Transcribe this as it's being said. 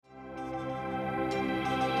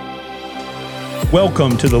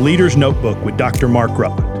Welcome to the Leader's Notebook with Dr. Mark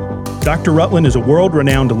Rutland. Dr. Rutland is a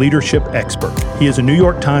world-renowned leadership expert. He is a New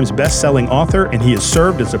York Times best-selling author, and he has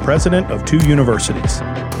served as the president of 2 universities.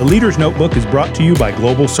 The Leader's Notebook is brought to you by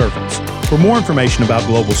Global Servants. For more information about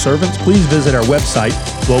Global Servants, please visit our website,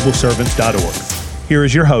 globalservants.org. Here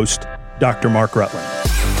is your host, Dr. Mark Rutland.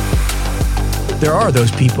 There are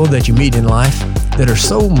those people that you meet in life that are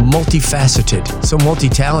so multifaceted, so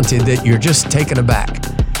multi-talented that you're just taken aback.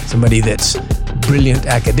 Somebody that's brilliant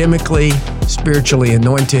academically, spiritually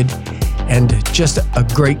anointed, and just a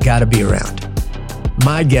great guy to be around.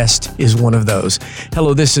 My guest is one of those.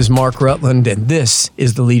 Hello, this is Mark Rutland, and this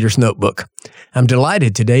is the Leader's Notebook. I'm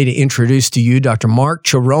delighted today to introduce to you Dr. Mark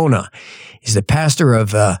Chironna. He's the pastor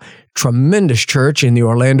of a tremendous church in the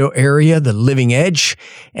Orlando area, The Living Edge,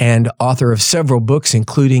 and author of several books,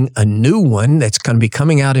 including a new one that's going to be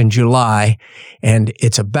coming out in July. And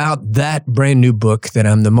it's about that brand new book that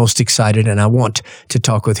I'm the most excited, and I want to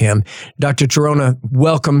talk with him. Dr. Chironna,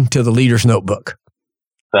 welcome to the Leader's Notebook.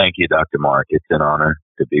 Thank you, Dr. Mark. It's an honor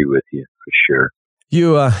to be with you, for sure.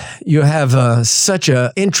 You have such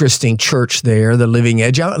an interesting church there, the Living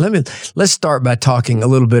Edge. Let's start by talking a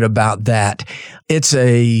little bit about that. It's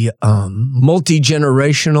a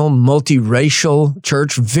multi-generational, multiracial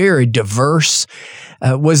church, very diverse.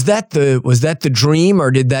 Was that the dream, or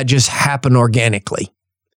did that just happen organically?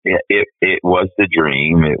 Yeah, it was the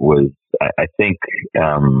dream. It was, I think,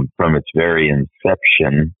 from its very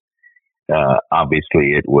inception.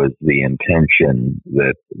 Obviously, it was the intention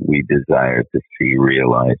that we desired to see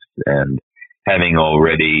realized. And having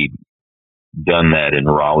already done that in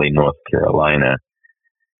Raleigh, North Carolina,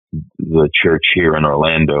 the church here in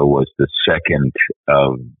Orlando was the second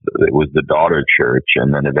it was the daughter church.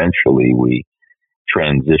 And then eventually we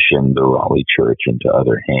transitioned the Raleigh church into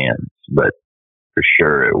other hands. But for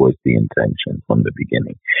sure, it was the intention from the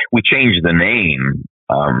beginning. We changed the name,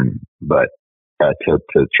 but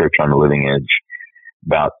to Church on the Living Edge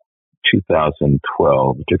about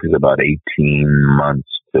 2012. It took us about 18 months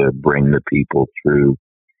to bring the people through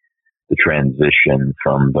the transition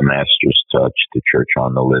from the Master's Touch to Church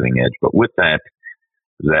on the Living Edge. But with that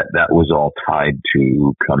was all tied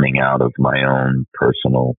to coming out of my own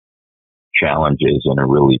personal challenges in a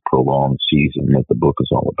really prolonged season that the book is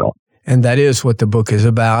all about. And that is what the book is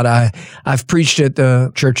about. I've preached at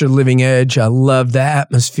the Church of the Living Edge. I love the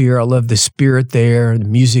atmosphere. I love the spirit there, the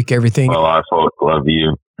music, everything. Well, our folks love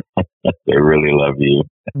you. They really love you.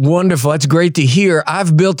 Wonderful. That's great to hear.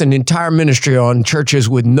 I've built an entire ministry on churches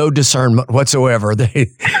with no discernment whatsoever.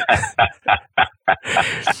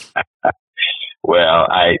 Well,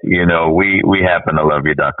 we happen to love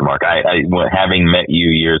you, Dr. Mark. Having met you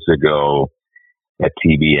years ago at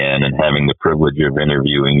TBN and having the privilege of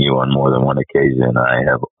interviewing you on more than one occasion, I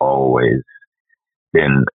have always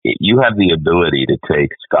been, you have the ability to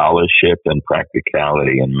take scholarship and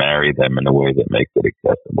practicality and marry them in a way that makes it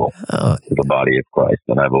accessible to the body of Christ.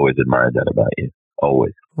 And I've always admired that about you.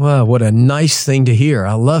 Always. Wow, what a nice thing to hear.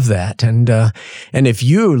 I love that. And if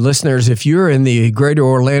you, listeners, if you're in the greater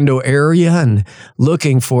Orlando area and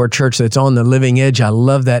looking for a church that's on the Living Edge, I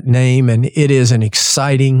love that name. And it is an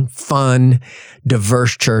exciting, fun,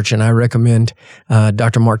 diverse church. And I recommend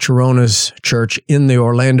Dr. Mark Chironna's church in the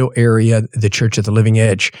Orlando area, the Church at the Living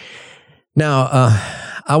Edge. Now,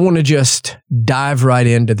 I want to just dive right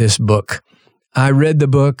into this book. I read the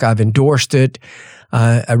book. I've endorsed it.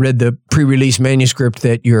 I read the pre-release manuscript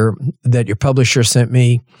that your publisher sent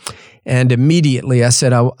me, and immediately I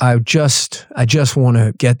said, I just want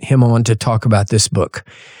to get him on to talk about this book.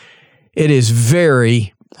 It is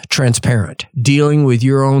very transparent, dealing with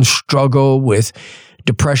your own struggle with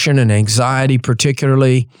depression and anxiety,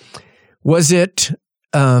 particularly. Was it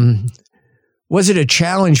a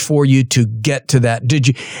challenge for you to get to that?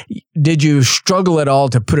 Did you struggle at all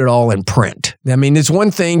to put it all in print? I mean, it's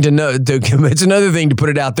one thing to know, it's another thing to put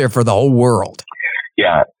it out there for the whole world.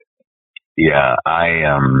 Yeah.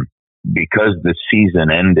 I because the season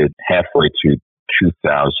ended halfway through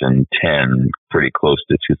 2010, pretty close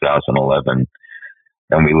to 2011,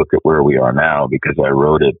 and we look at where we are now, because I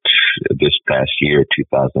wrote it this past year,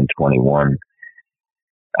 2021.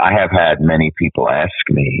 I have had many people ask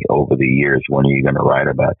me over the years, when are you going to write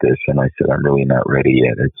about this? And I said, I'm really not ready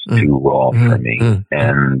yet. It's too raw for me.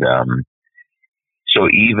 And so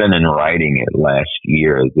even in writing it last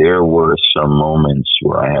year, there were some moments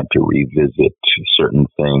where I had to revisit certain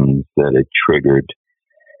things that it triggered.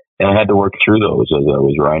 And I had to work through those as I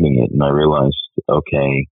was writing it. And I realized,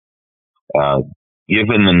 okay,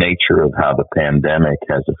 given the nature of how the pandemic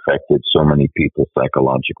has affected so many people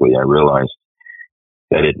psychologically, I realized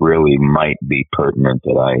that it really might be pertinent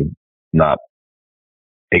that I not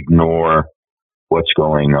ignore what's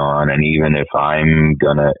going on. And even if I'm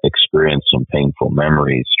going to experience some painful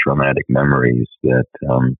memories, traumatic memories, that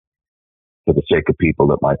for the sake of people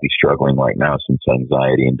that might be struggling right now, since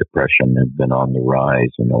anxiety and depression have been on the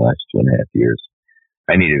rise in the last 2.5 years,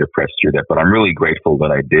 I needed to press through that. But I'm really grateful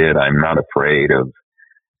that I did. I'm not afraid of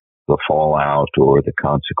the fallout or the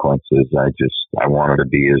consequences. I wanted to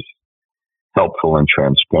be as helpful and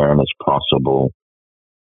transparent as possible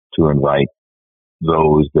to invite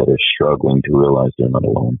those that are struggling to realize they're not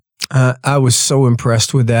alone. I was so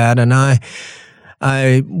impressed with that. And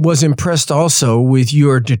I was impressed also with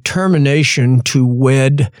your determination to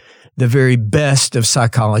wed the very best of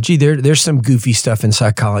psychology. There's some goofy stuff in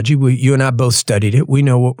psychology. You and I both studied it. We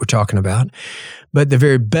know what we're talking about. But the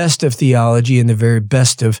very best of theology and the very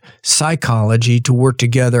best of psychology to work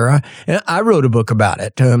together. I wrote a book about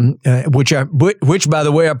it, which, by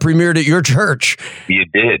the way, I premiered at your church. You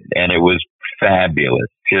did, and it was fabulous,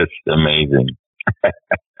 just amazing.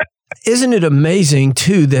 Isn't it amazing,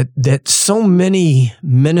 too, that so many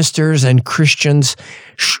ministers and Christians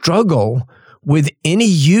struggle with any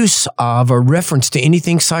use of or reference to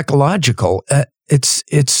anything psychological? It's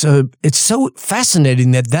so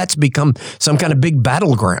fascinating that that's become some kind of big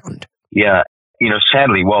battleground. Yeah.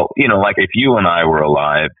 Sadly, like if you and I were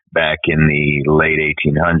alive back in the late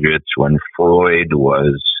 1800s when Freud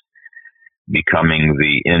was becoming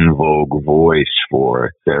the in vogue voice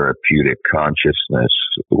for therapeutic consciousness,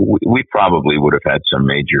 we probably would have had some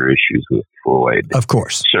major issues with Freud. Of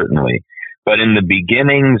course. Certainly. But in the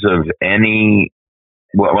beginnings of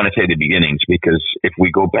when I say the beginnings, because if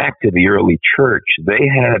we go back to the early church, they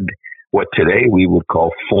had what today we would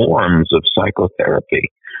call forms of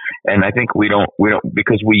psychotherapy. And I think we don't,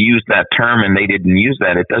 because we use that term and they didn't use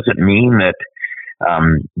that, it doesn't mean that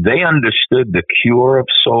they understood the cure of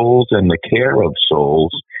souls and the care of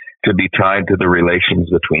souls to be tied to the relations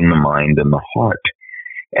between the mind and the heart.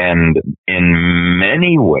 And in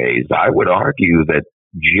many ways, I would argue that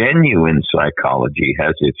genuine psychology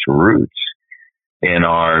has its roots in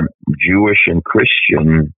our Jewish and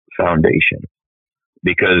Christian foundation,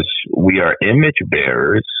 because we are image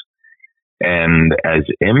bearers, and as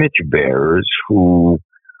image bearers who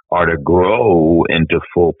are to grow into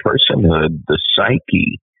full personhood, the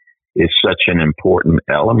psyche is such an important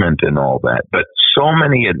element in all that. But so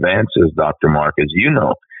many advances, Dr. Mark, as you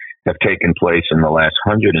know, have taken place in the last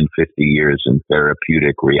 150 years in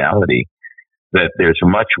therapeutic reality that there's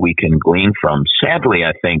much we can glean from. Sadly,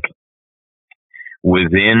 I think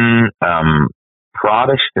within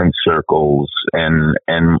Protestant circles and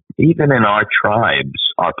even in our tribes,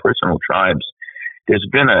 our personal tribes, there's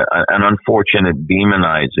been an unfortunate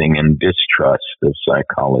demonizing and distrust of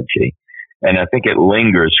psychology. And I think it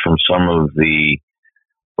lingers from some of the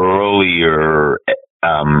earlier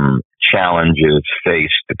challenges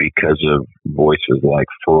faced because of voices like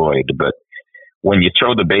Freud. But when you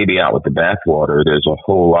throw the baby out with the bathwater, there's a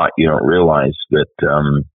whole lot you don't realize that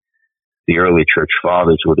the early church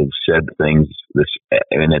fathers would have said things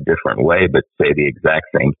in a different way, but say the exact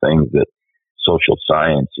same things that social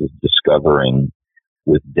science is discovering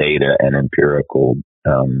with data and empirical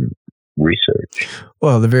research.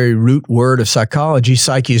 Well, the very root word of psychology,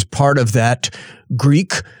 psyche, is part of that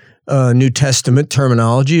Greek New Testament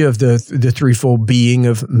terminology of the threefold being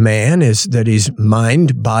of man, is that he's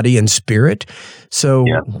mind, body, and spirit. So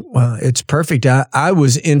it's perfect. I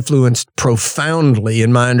was influenced profoundly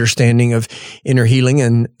in my understanding of inner healing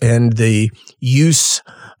and the use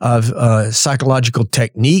of psychological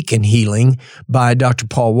technique in healing by Dr.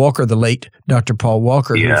 Paul Walker, the late Dr. Paul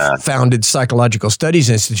Walker, who founded Psychological Studies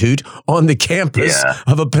Institute on the campus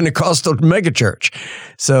of a Pentecostal megachurch.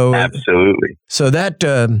 So absolutely. So that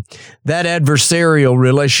adversarial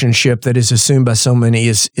relationship that is assumed by so many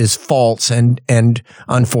is false and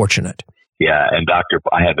unfortunate. Yeah, and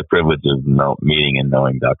I had the privilege of meeting and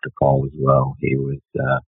knowing Dr. Paul as well. He was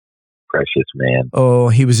precious man. Oh,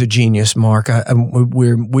 he was a genius, Mark.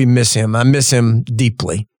 We miss him. I miss him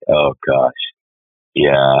deeply. Oh, gosh.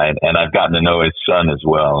 Yeah, and I've gotten to know his son as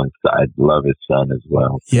well. I love his son as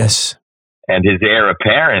well. Yes. And his heir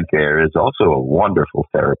apparent there is also a wonderful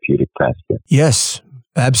therapeutic pastor. Yes,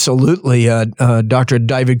 absolutely. Dr.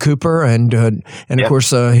 David Cooper and of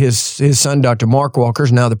course his son, Dr. Mark Walker,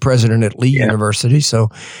 is now the president at Lee University. So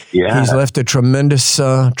he's left a tremendous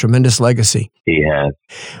legacy. He has.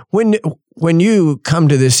 When you come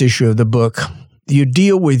to this issue of the book, you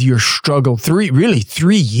deal with your struggle, 3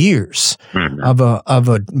 years of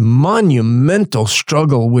a monumental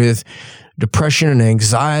struggle with depression and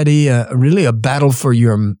anxiety, really a battle for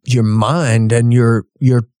your mind and your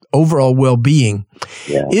overall well-being.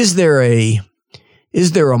 Yeah. Is there a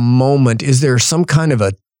moment, is there some kind of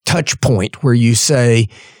a touch point where you say,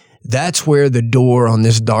 that's where the door on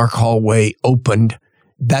this dark hallway opened?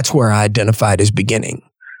 That's where I identified as beginning.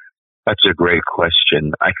 That's a great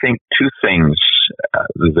question. I think two things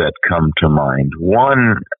that come to mind.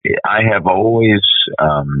 One, I have always,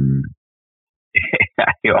 I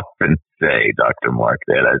often say, Dr. Mark,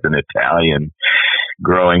 that as an Italian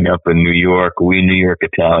growing up in New York, we New York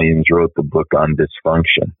Italians wrote the book on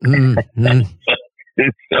dysfunction.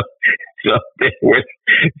 So there was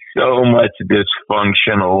so much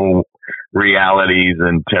dysfunctional realities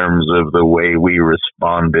in terms of the way we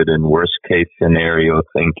responded in worst case scenario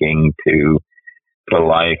thinking to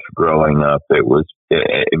life growing up.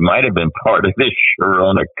 It might have been part of this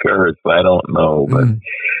Chironna curse. I don't know, but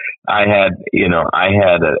I had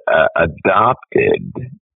adopted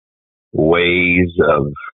ways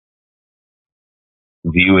of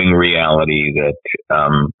viewing reality that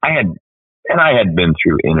I had been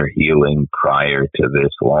through inner healing prior to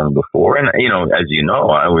this long before. And, as you know,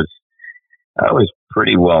 I was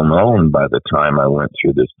pretty well known by the time I went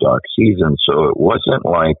through this dark season. So it wasn't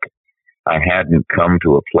like I hadn't come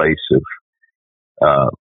to a place of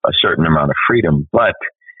a certain amount of freedom, but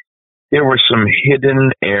there were some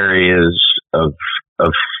hidden areas of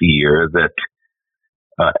fear that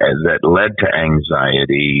led to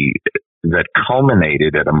anxiety that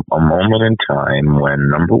culminated at a moment in time when,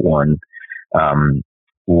 number one,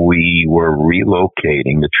 we were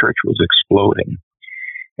relocating. The church was exploding,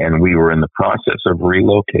 and we were in the process of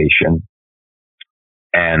relocation.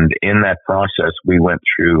 And in that process, we went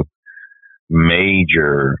through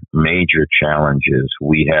major challenges.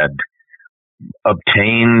 We had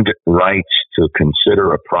obtained rights to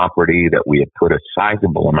consider a property that we had put a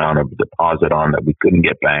sizable amount of deposit on that we couldn't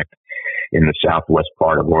get back in the southwest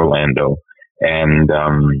part of Orlando. And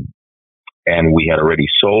we had already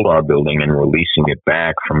sold our building and were leasing it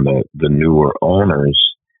back from the newer owners.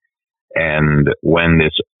 And when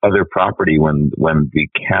this other property, when the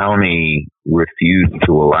county refused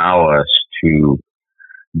to allow us to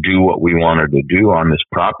do what we wanted to do on this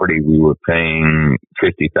property, we were paying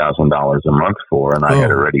 $50,000 a month for, and I had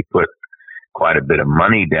already put quite a bit of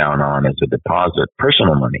money down on as a deposit,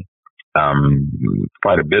 personal money,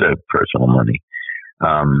 quite a bit of personal money.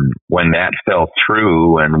 When that fell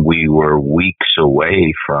through and we were weeks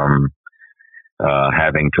away from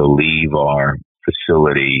having to leave our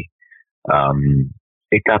facility,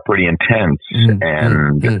 it got pretty intense.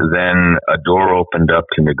 And then a door opened up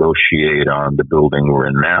to negotiate on the building we're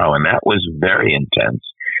in now, and that was very intense.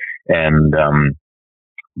 And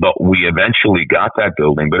but we eventually got that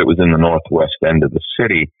building, but it was in the northwest end of the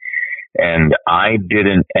city. And I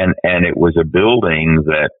didn't, and it was a building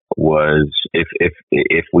that was,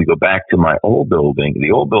 if we go back to my old building,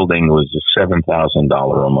 the old building was a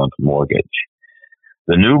 $7,000 a month mortgage.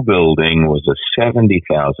 The new building was a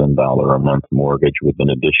 $70,000 a month mortgage with an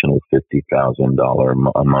additional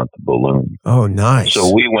 $50,000 a month balloon. Oh, nice.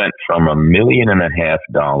 So we went from $1.5 million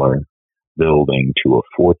building to a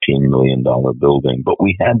 $14 million building, but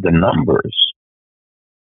we had the numbers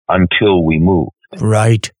until we moved.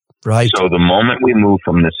 Right. So the moment we moved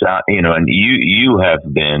from the south, and you have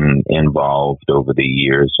been involved over the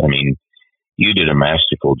years. I mean, you did a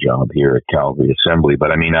masterful job here at Calvary Assembly,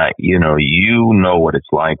 but I mean, you know what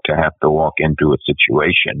it's like to have to walk into a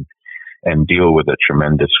situation and deal with a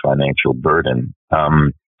tremendous financial burden.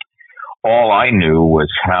 All I knew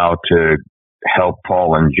was how to help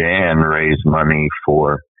Paul and Jan raise money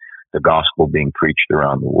for the gospel being preached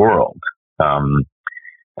around the world.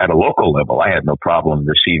 At a local level, I had no problem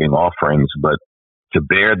receiving offerings, but to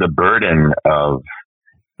bear the burden of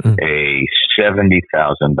a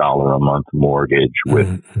 $70,000 a month mortgage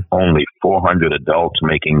with only 400 adults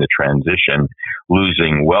making the transition,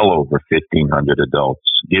 losing well over 1,500 adults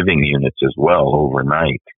giving units as well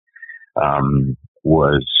overnight,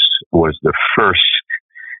 was the first.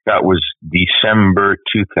 That was December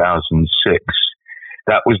 2006.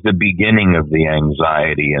 That was the beginning of the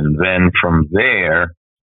anxiety. And then from there,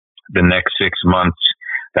 the next 6 months,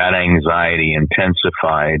 that anxiety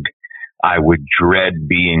intensified. I would dread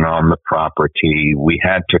being on the property. We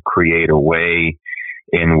had to create a way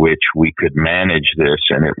in which we could manage this.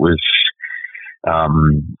 And it was,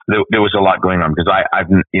 there was a lot going on because I've,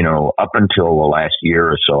 up until the last year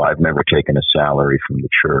or so, I've never taken a salary from the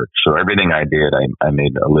church. So everything I did, I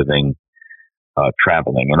made a living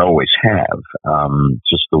traveling and always have.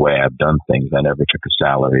 Just the way I've done things. I never took a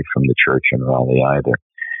salary from the church in Raleigh either.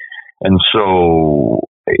 And so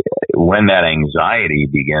when that anxiety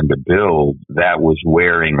began to build, that was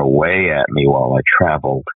wearing away at me while I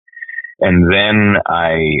traveled. And then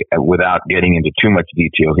without getting into too much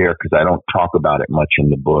detail here, because I don't talk about it much in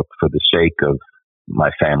the book for the sake of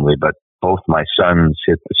my family, but both my sons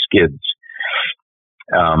hit the skids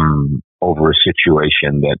over a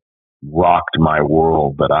situation that rocked my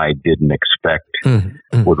world that I didn't expect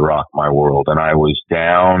would rock my world. And I was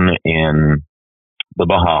down in the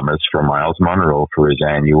Bahamas for Miles Monroe for his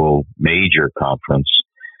annual major conference.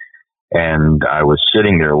 And I was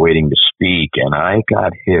sitting there waiting to speak, and I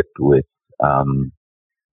got hit with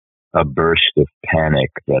a burst of panic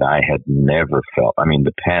that I had never felt. I mean,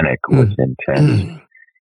 the panic was intense.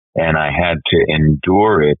 And I had to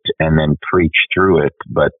endure it and then preach through it.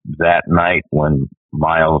 But that night when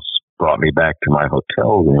Miles brought me back to my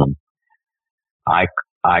hotel room, I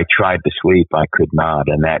tried to sleep. I could not.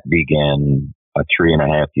 And that began a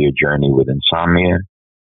 3.5-year journey with insomnia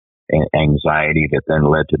and anxiety that then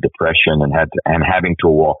led to depression, and having to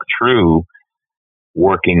walk through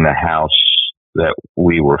working the house that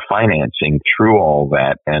we were financing, through all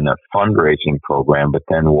that and a fundraising program, but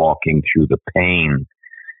then walking through the pain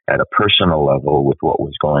at a personal level with what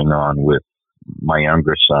was going on with my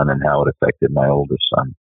younger son and how it affected my older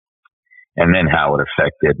son. And then how it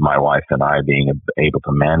affected my wife and I being able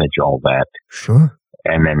to manage all that. Sure.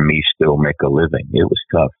 And then me still make a living. It was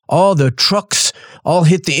tough. All the trucks all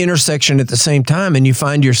hit the intersection at the same time, and you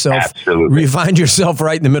find yourself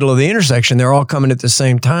right in the middle of the intersection. They're all coming at the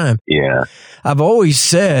same time. Yeah. I've always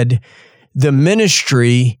said the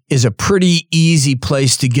ministry is a pretty easy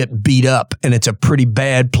place to get beat up, and it's a pretty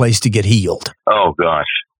bad place to get healed. Oh, gosh.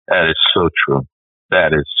 That is so true.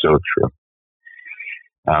 That is so true.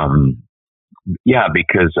 Yeah,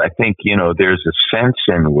 because I think, there's a sense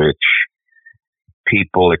in which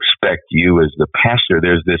people expect you as the pastor.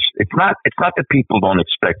 There's this, it's not that people don't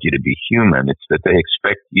expect you to be human. It's that they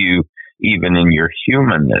expect you, even in your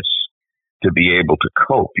humanness, to be able to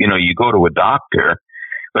cope. You go to a doctor,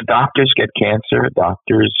 but doctors get cancer.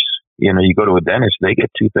 Doctors, you go to a dentist, they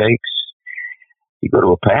get toothaches. You go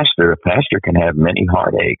to a pastor can have many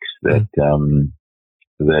heartaches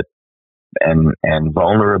and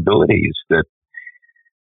vulnerabilities that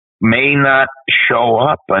may not show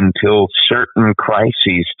up until certain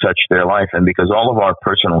crises touch their life. And because all of our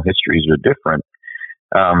personal histories are different,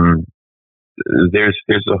 there's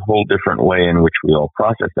a whole different way in which we all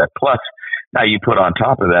process that. Plus, now you put on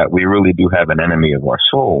top of that, we really do have an enemy of our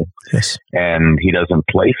soul. Yes. And he doesn't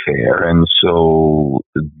play fair. And so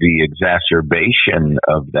the exacerbation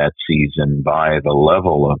of that season by the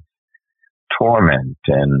level of torment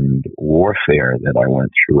and warfare that I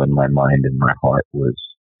went through in my mind and my heart was,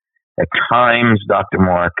 at times, Dr.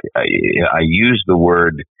 Mark, I use the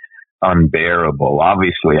word unbearable.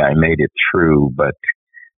 Obviously, I made it through, but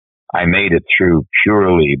I made it through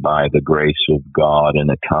purely by the grace of God in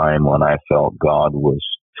a time when I felt God was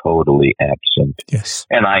totally absent. Yes.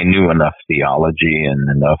 And I knew enough theology and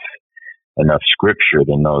enough scripture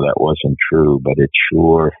to know that wasn't true, but it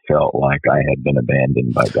sure felt like I had been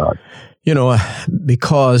abandoned by God.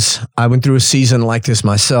 Because I went through a season like this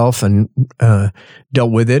myself and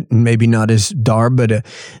dealt with it, and maybe not as dark, but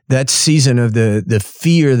that season of the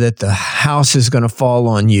fear that the house is going to fall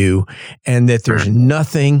on you and that there's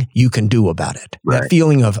nothing you can do about it. Right. That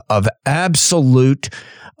feeling of absolute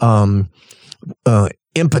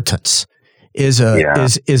impotence is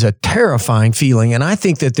a terrifying feeling. And I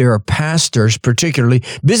think that there are pastors, particularly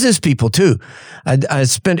business people too. I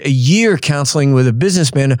spent a year counseling with a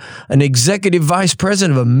businessman, an executive vice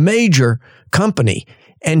president of a major company,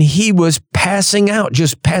 and he was passing out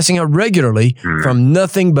regularly from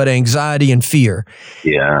nothing but anxiety and fear.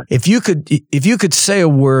 Yeah. If you could say a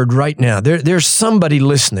word right now, there's somebody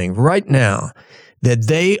listening right now that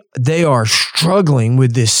they are struggling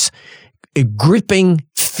with this gripping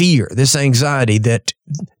fear, this anxiety that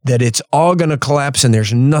it's all going to collapse and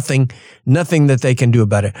there's nothing that they can do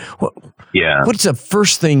about it. What's the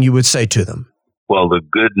first thing you would say to them? Well, the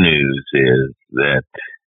good news is that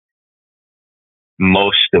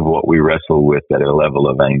most of what we wrestle with at a level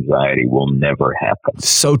of anxiety will never happen.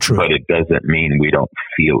 So true. But it doesn't mean we don't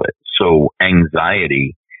feel it. So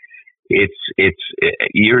anxiety, it's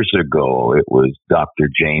years ago, it was Dr.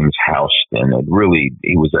 James Houston.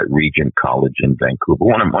 He was at Regent College in Vancouver.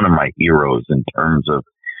 One of my heroes in terms of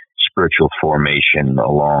spiritual formation,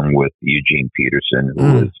 along with Eugene Peterson,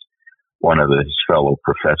 who was one of his fellow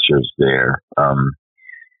professors there.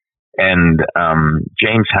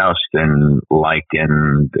 James Houston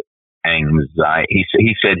likened anxiety.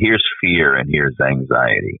 He said, here's fear and here's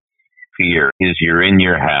anxiety. Fear is you're in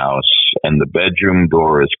your house and the bedroom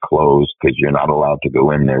door is closed because you're not allowed to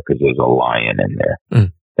go in there because there's a lion in there.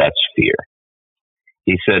 That's fear.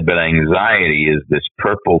 He said, but anxiety is this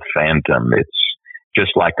purple phantom. It's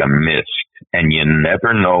just like a mist, and you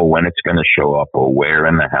never know when it's going to show up or where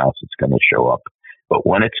in the house it's going to show up. But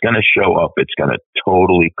when it's going to show up, it's going to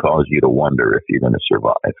totally cause you to wonder if you're going to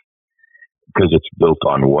survive, because it's built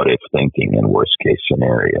on what-if thinking and worst-case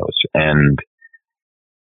scenarios. And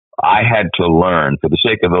I had to learn, for the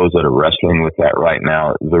sake of those that are wrestling with that right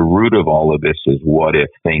now, the root of all of this is what-if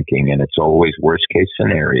thinking, and it's always worst-case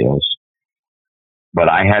scenarios. But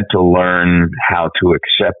I had to learn how to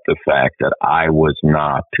accept the fact that I was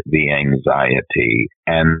not the anxiety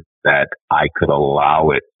and that I could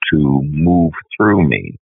allow it to move through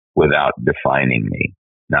me without defining me.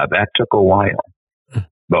 Now, that took a while.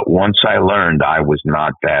 But once I learned I was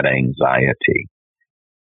not that anxiety,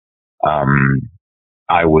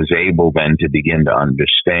 I was able then to begin to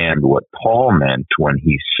understand what Paul meant when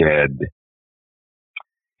he said,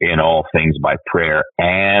 in all things by prayer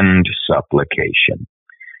and supplication.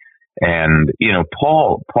 And,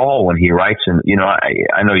 Paul, when he writes in,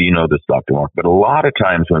 I know you know this, Dr. Mark, but a lot of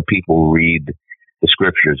times when people read the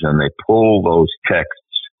scriptures and they pull those texts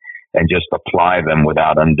and just apply them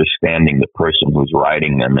without understanding the person who's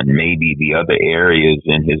writing them and maybe the other areas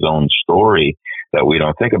in his own story that we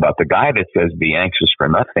don't think about. The guy that says, be anxious for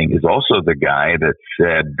nothing, is also the guy that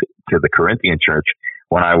said to the Corinthian church,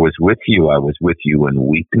 when I was with you in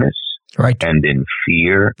weakness, right, and in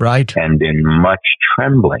fear, right, and in much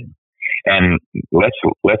trembling. And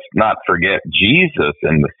let's not forget Jesus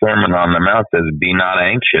in the Sermon on the Mount says, be not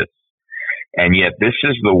anxious. And yet this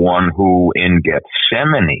is the one who in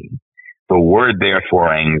Gethsemane, the word there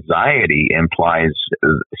for anxiety implies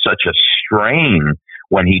such a strain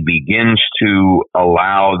when he begins to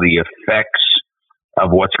allow the effects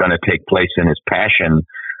of what's going to take place in his passion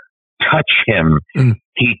touch him.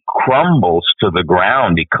 He crumbles to the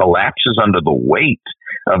ground. He collapses under the weight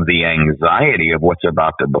of the anxiety of what's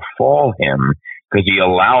about to befall him, because he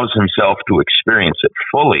allows himself to experience it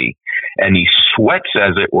fully. And he sweats,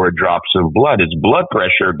 as it were, drops of blood. His blood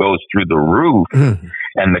pressure goes through the roof,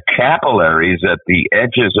 and the capillaries at the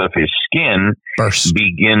edges of his skin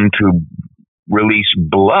begin to release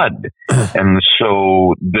blood. And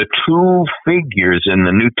so the two figures in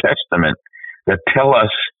the New Testament that tell us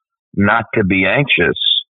not to be anxious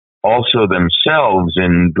also themselves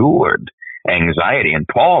endured anxiety. And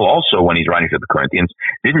Paul also, when he's writing to the Corinthians,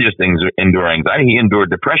 didn't just endure anxiety, he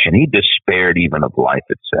endured depression. He despaired even of life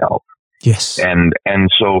itself. Yes. And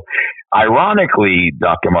so ironically,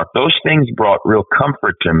 Dr. Mark, those things brought real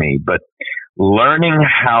comfort to me, but learning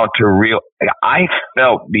how to I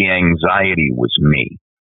felt the anxiety was me.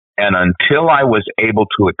 And until I was able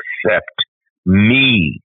to accept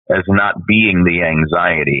me as not being the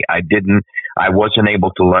anxiety, I wasn't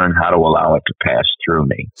able to learn how to allow it to pass through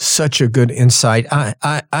me. Such a good insight.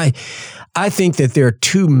 I think that there are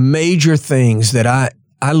two major things that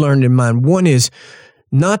I learned in mine. One is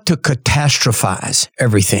not to catastrophize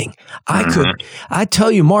everything. I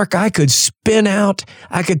tell you, Mark, I could spin out.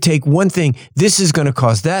 I could take one thing. This is going to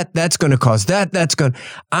cause that. That's going to cause that.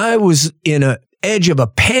 I was in an edge of a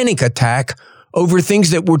panic attack over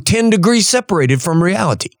things that were 10 degrees separated from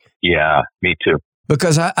reality. Yeah, me too.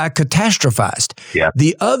 Because I catastrophized. Yeah.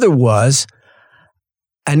 The other was,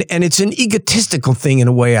 and it's an egotistical thing in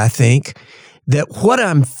a way, I think, that what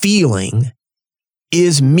I'm feeling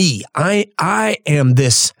is me. I am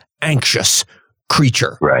this anxious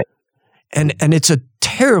creature. Right. And it's a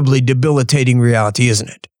terribly debilitating reality, isn't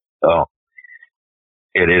it? Oh,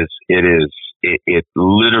 it is. It is. It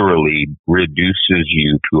literally reduces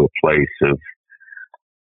you to a place of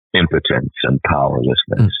impotence and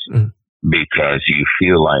powerlessness, because you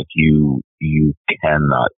feel like you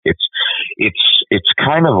cannot. It's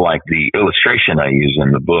kind of like the illustration I use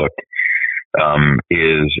in the book.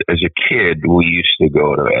 Is as a kid, we used to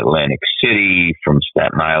go to Atlantic City from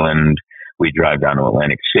Staten Island. We'd drive down to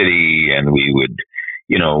Atlantic City and we would,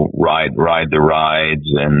 ride the rides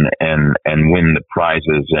and win the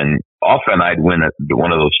prizes. And often I'd win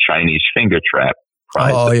one of those Chinese finger trap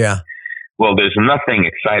prizes. Oh, yeah. Well, there's nothing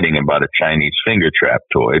exciting about a Chinese finger trap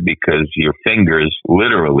toy, because your fingers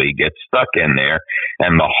literally get stuck in there.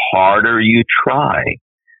 And the harder you try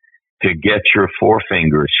to get your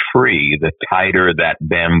forefingers free, the tighter that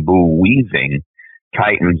bamboo weaving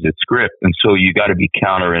tightens its grip. And so you got to be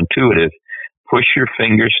counterintuitive. Push your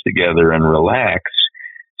fingers together and relax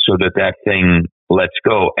so that thing lets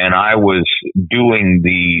go. And I was doing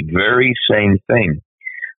the very same thing.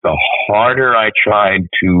 The harder I tried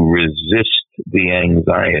to resist the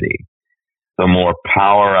anxiety, the more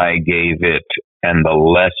power I gave it and the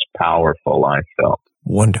less powerful I felt.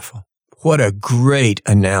 Wonderful. What a great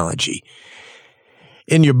analogy.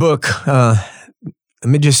 In your book, let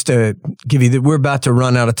me just give you we're about to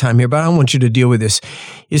run out of time here, but I want you to deal with this.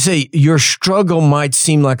 You say your struggle might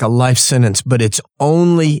seem like a life sentence, but it's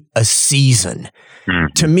only a season.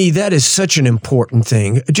 Mm-hmm. To me, that is such an important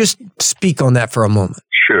thing. Just speak on that for a moment.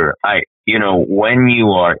 Sure. When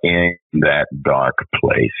you are in that dark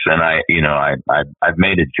place, and I've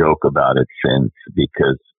made a joke about it since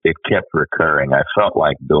because it kept recurring. I felt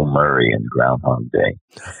like Bill Murray in Groundhog Day,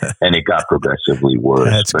 and it got progressively worse.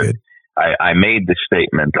 That's good. I made the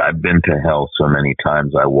statement, I've been to hell so many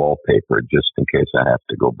times I wallpaper just in case I have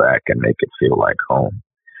to go back and make it feel like home.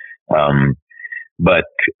 But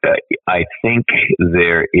I think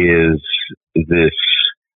there is this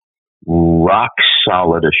rock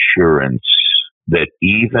solid assurance that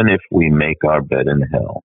even if we make our bed in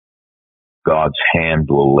hell, God's hand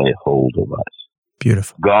will lay hold of us.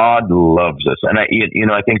 Beautiful. God loves us. And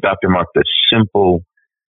I think, Dr. Mark, the simple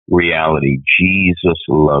reality, Jesus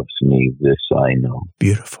loves me, this I know.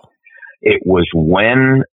 Beautiful. It was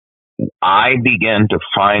when I began to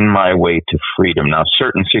find my way to freedom. Now,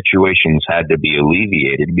 certain situations had to be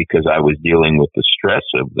alleviated because I was dealing with the stress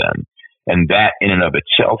of them. And that in and of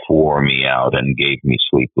itself wore me out and gave me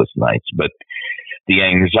sleepless nights. But the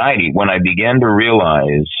anxiety, when I began to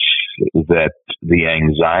realize that the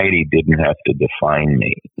anxiety didn't have to define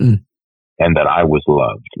me and that I was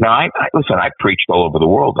loved. Now, I preached all over the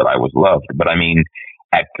world that I was loved. But I mean,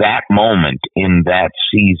 at that moment in that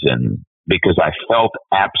season, because I felt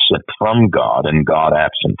absent from God and God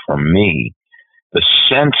absent from me, the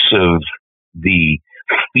sense of the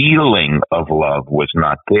feeling of love was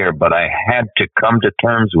not there, but I had to come to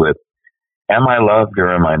terms with, am I loved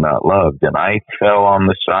or am I not loved? And I fell on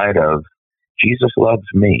the side of, Jesus loves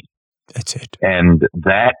me. That's it. And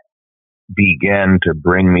that began to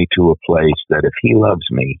bring me to a place that if he loves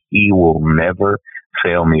me, he will never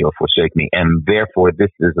fail me or forsake me. And therefore,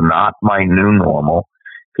 this is not my new normal,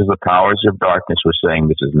 because the powers of darkness were saying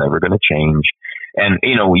this is never going to change. And,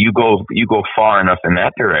 you go far enough in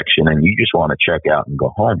that direction and you just want to check out and go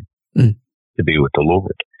home to be with the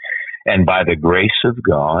Lord. And by the grace of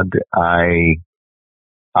God, I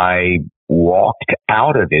walked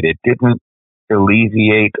out of it. It didn't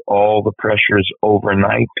alleviate all the pressures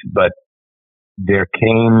overnight, but there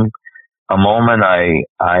came a moment I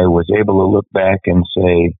was able to look back and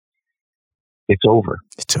say, it's over.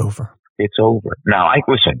 It's over. It's over. Now,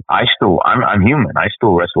 I'm human. I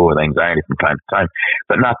still wrestle with anxiety from time to time,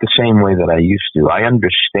 but not the same way that I used to. I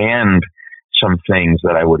understand some things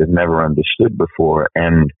that I would have never understood before.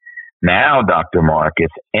 And now, Dr. Mark,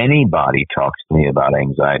 if anybody talks to me about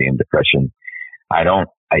anxiety and depression, I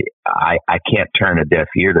can't turn a deaf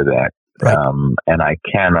ear to that. Right. And I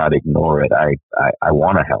cannot ignore it. I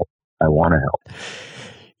want to help. I want to help.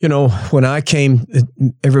 When I came,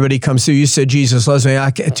 everybody comes through, you said, Jesus loves me.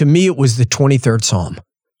 To me, it was the 23rd Psalm.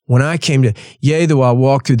 When I came to, yea, though I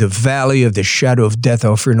walk through the valley of the shadow of death,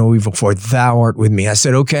 I'll fear no evil, for thou art with me. I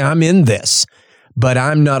said, okay, I'm in this, but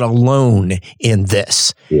I'm not alone in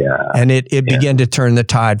this. Yeah. And it began to turn the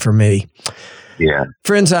tide for me. Yeah.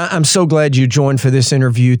 Friends, I'm so glad you joined for this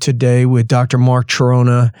interview today with Dr. Mark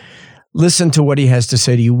Chironna. Listen to what he has to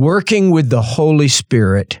say to you. Working with the Holy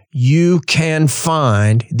Spirit, you can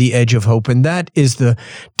find the edge of hope. And that is the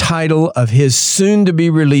title of his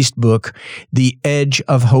soon-to-be-released book, The Edge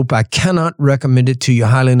of Hope. I cannot recommend it to you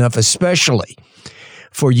highly enough, especially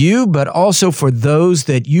for you, but also for those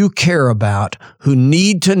that you care about who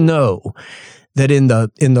need to know that in the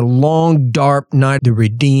long, dark night, the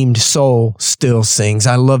redeemed soul still sings.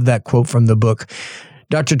 I love that quote from the book.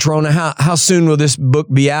 Dr. Chironna, how soon will this book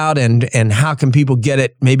be out, and how can people get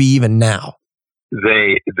it, maybe even now?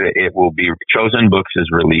 It will be, Chosen Books is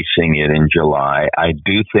releasing it in July. I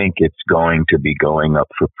do think it's going to be going up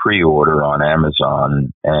for pre-order on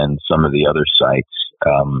Amazon and some of the other sites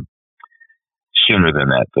sooner than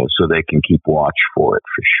that, though, so they can keep watch for it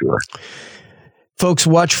for sure. Folks,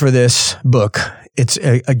 watch for this book. It's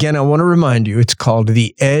again, I want to remind you, it's called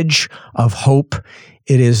The Edge of Hope.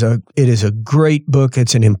 It is a great book.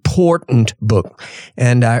 It's an important book.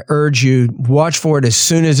 And I urge you, watch for it as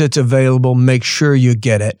soon as it's available. Make sure you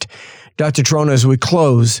get it. Dr. Chironna, as we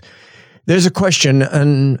close, there's a question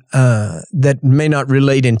that may not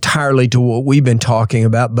relate entirely to what we've been talking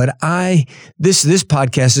about, but this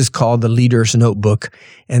podcast is called The Leader's Notebook.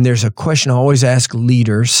 And there's a question I always ask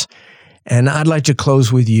leaders, and I'd like to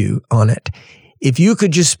close with you on it. If you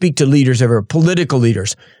could just speak to leaders ever, political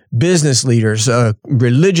leaders, business leaders,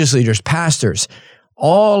 religious leaders, pastors,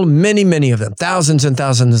 many of them, thousands and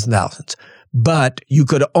thousands and thousands, but you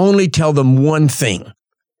could only tell them one thing.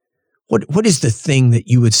 What is the thing that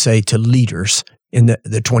you would say to leaders in the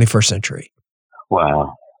 21st century?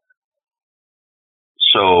 Wow.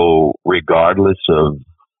 So regardless of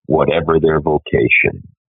whatever their vocation,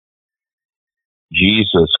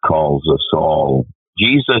 Jesus calls us all.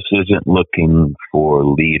 Jesus isn't looking for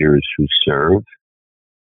leaders who serve.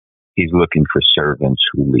 He's looking for servants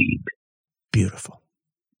who lead. Beautiful.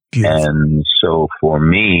 Beautiful. And so for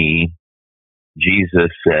me, Jesus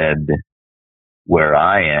said, where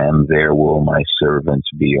I am, there will my servants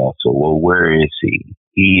be also. Well, where is he?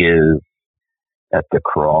 He is at the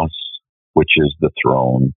cross, which is the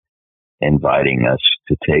throne, inviting us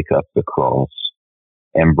to take up the cross,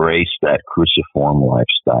 embrace that cruciform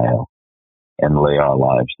lifestyle, and lay our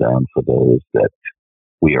lives down for those that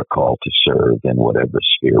we are called to serve in whatever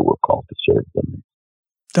sphere we're called to serve them in.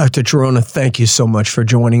 Dr. Chironna, thank you so much for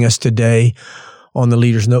joining us today on the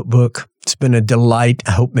Leader's Notebook. It's been a delight.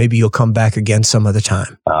 I hope maybe you'll come back again some other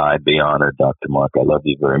time. I'd be honored, Dr. Mark. I love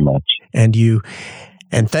you very much. And you.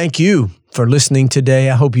 And thank you for listening today.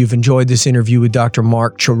 I hope you've enjoyed this interview with Dr.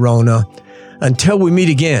 Mark Chironna. Until we meet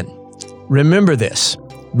again, remember this.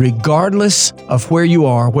 Regardless of where you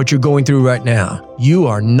are, what you're going through right now, you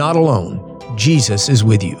are not alone. Jesus is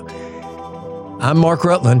with you. I'm Mark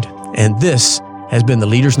Rutland, and this has been the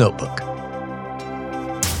Leader's Notebook.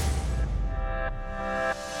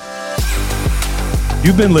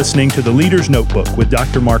 You've been listening to the Leader's Notebook with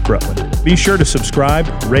Dr. Mark Rutland. Be sure to subscribe,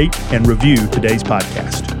 rate, and review today's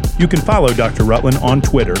podcast. You can follow Dr. Rutland on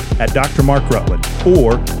Twitter at Dr. Mark Rutland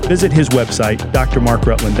or visit his website,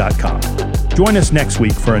 drmarkrutland.com. Join us next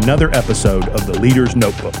week for another episode of the Leader's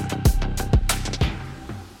Notebook.